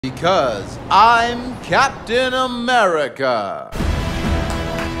Because I'm Captain America.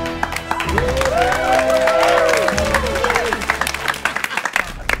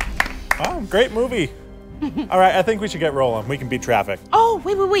 Oh, great movie. All right, I think we should get rolling. We can beat traffic. Oh,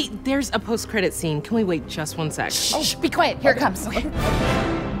 wait. There's a post-credit scene. Can we wait just 1 sec? Shh, be quiet. Here it comes. Okay.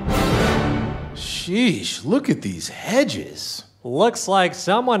 Sheesh, look at these hedges. Looks like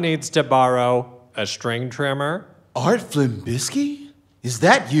someone needs to borrow a string trimmer. Art Flimbisky? Is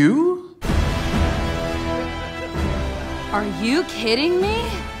that you? Are you kidding me?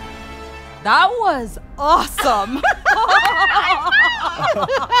 That was awesome.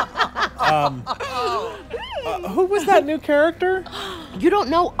 Who was that new character? You don't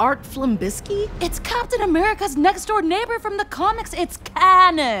know Art Flimbisky? It's Captain America's next door neighbor from the comics. It's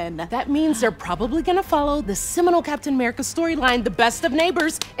canon. That means they're probably gonna follow the seminal Captain America storyline, The Best of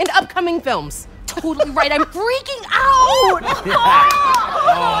Neighbors, in upcoming films. Totally right. I'm freaking out.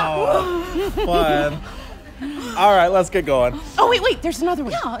 Oh, fun. All right, let's get going. Oh, wait, there's another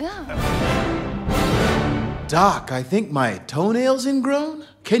one. Yeah. Doc, I think my toenail's ingrown.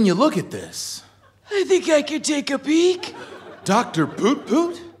 Can you look at this? I think I could take a peek. Dr. Poot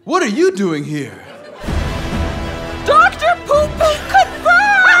Poot? What are you doing here? Dr. Poot Poot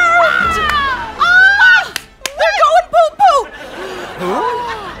confirmed! They're going Poot Poot!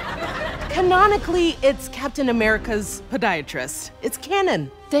 Canonically, it's Captain America's podiatrist. It's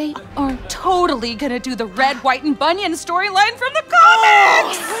canon. They are totally gonna do the red, white, and bunion storyline from the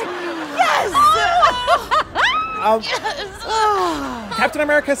comics! Yes! Captain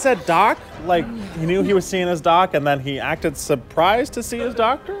America said doc, like he knew he was seeing his doc, and then he acted surprised to see his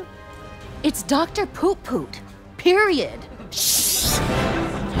doctor? It's Dr. Poot Poot, period. Shh!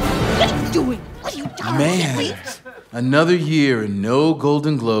 What are you doing? What are you doing? Man, another year and no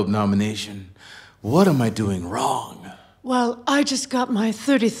Golden Globe nomination. What am I doing wrong? Well, I just got my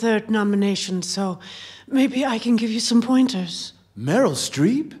 33rd nomination, so maybe I can give you some pointers. Meryl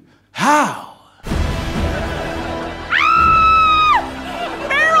Streep? How?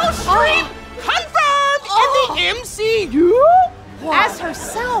 Meryl Streep confirmed in the MCU as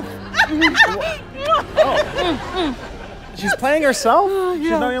herself. She's playing herself? She's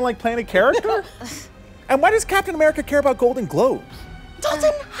not even like playing a character? And why does Captain America care about Golden Globes?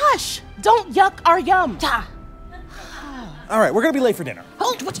 Dalton, hush! Don't yuck our yum. All right, we're gonna be late for dinner.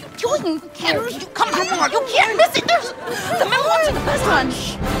 Hold, what are you doing? Come on, you can't miss it. There's the middle ones are the best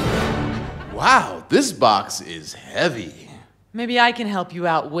ones. Wow, this box is heavy. Maybe I can help you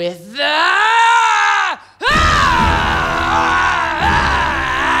out with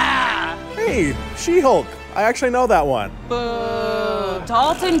Hey, She-Hulk. I actually know that one. Boo.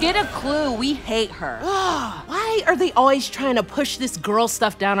 Dalton, get a clue. We hate her. Why are they always trying to push this girl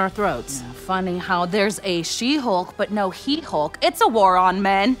stuff down our throats? Funny how there's a She-Hulk, but no He-Hulk. It's a war on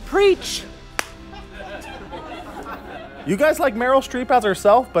men. Preach. You guys like Meryl Streep as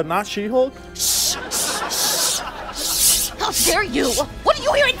herself, but not She-Hulk? How dare you? What are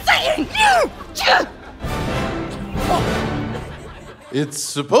you even saying? It's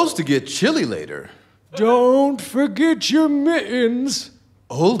supposed to get chilly later. Don't forget your mittens.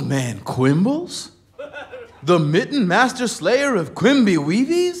 Old Man Quimbles? The Mitten Master Slayer of Quimby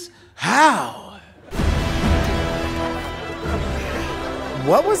Weevies? How?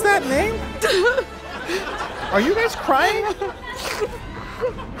 What was that name? Are you guys crying?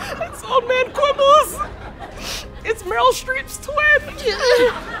 It's Old Man Quimbles. It's Meryl Streep's twin.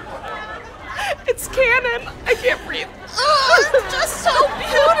 It's canon. I can't breathe. Oh, it's just so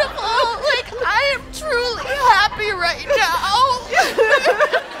beautiful. Like, I am truly happy right now.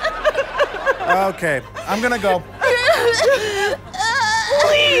 Okay, I'm gonna go.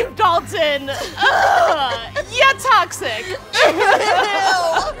 Leave, Dalton. Yeah, toxic.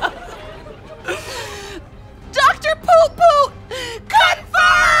 Dr. Poot Poot,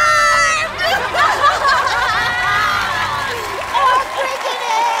 confirmed!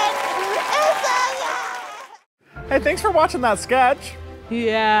 Hey, thanks for watching that sketch.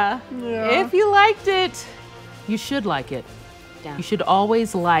 Yeah. If you liked it, you should like it. Yeah. You should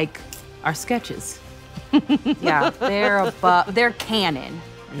always like our sketches. Yeah, they're canon.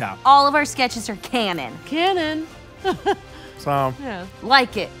 Yeah, All of our sketches are canon. Canon. so Yeah.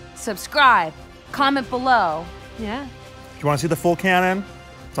 Like it, subscribe, comment below. Yeah. if you want to see the full canon,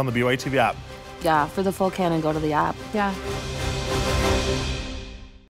 it's on the BYUtv app. Yeah, for the full canon, go to the app. Yeah.